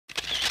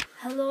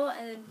Hello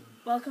and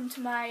welcome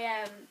to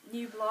my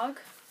new blog.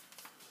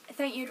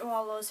 Thank you to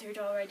all those who'd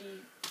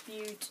already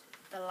viewed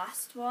the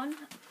last one.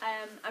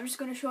 I'm just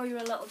going to show you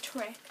a little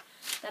trick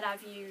that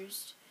I've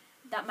used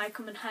that might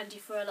come in handy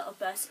for a little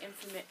burst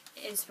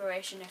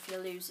inspiration if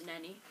you're losing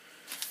any.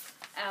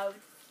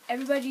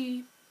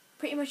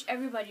 Pretty much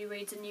everybody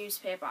reads a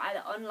newspaper either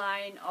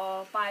online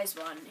or buys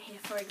one. Here,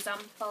 for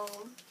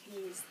example,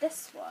 here's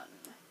this one.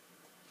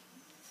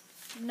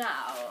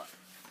 Now,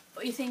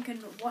 you're thinking,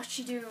 what's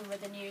she doing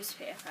with a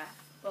newspaper?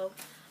 Well,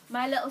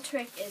 my little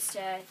trick is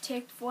to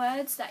take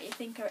words that you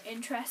think are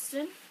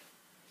interesting,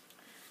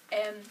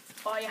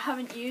 or you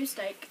haven't used,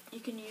 like you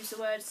can use the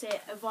word,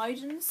 say,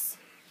 avoidance,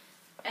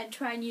 and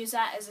try and use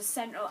that as a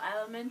central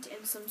element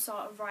in some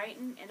sort of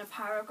writing, in a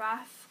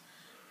paragraph,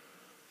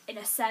 in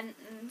a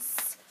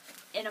sentence,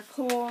 in a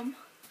poem,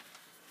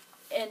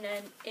 in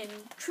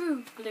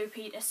true Blue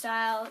Peter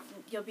style.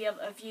 You'll be able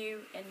to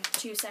view in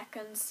 2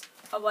 seconds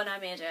a one I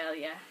made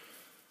earlier.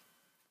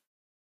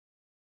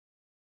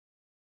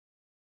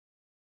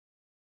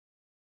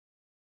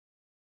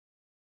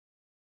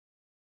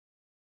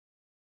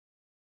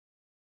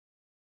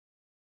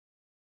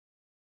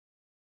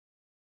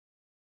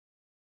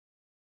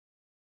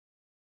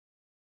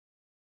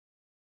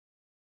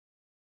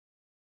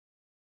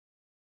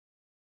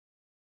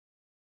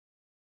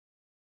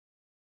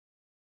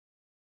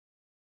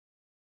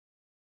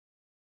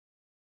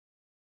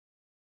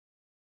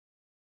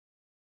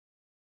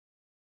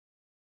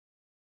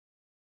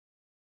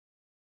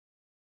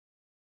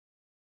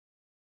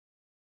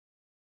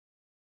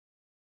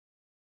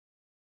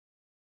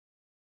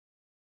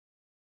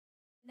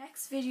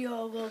 Next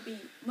video will be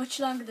much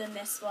longer than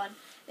this one.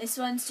 This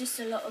one's just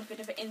a little bit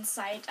of an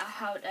insight on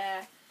how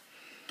to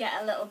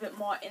get a little bit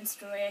more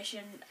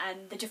inspiration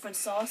and the different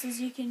sources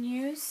you can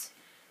use.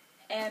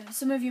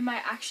 Some of you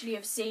might actually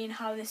have seen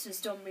how this was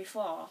done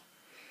before,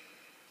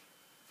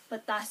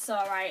 but that's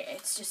alright,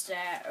 it's just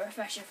a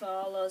refresher for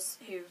all those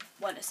who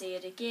want to see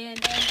it again.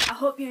 I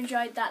hope you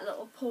enjoyed that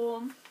little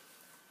poem.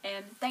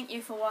 Thank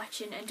you for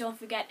watching, and don't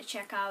forget to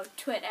check out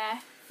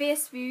Twitter,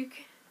 Facebook,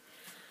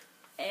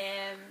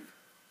 and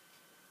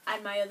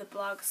my other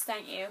blogs.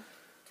 Thank you.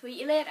 Tweet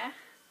you later.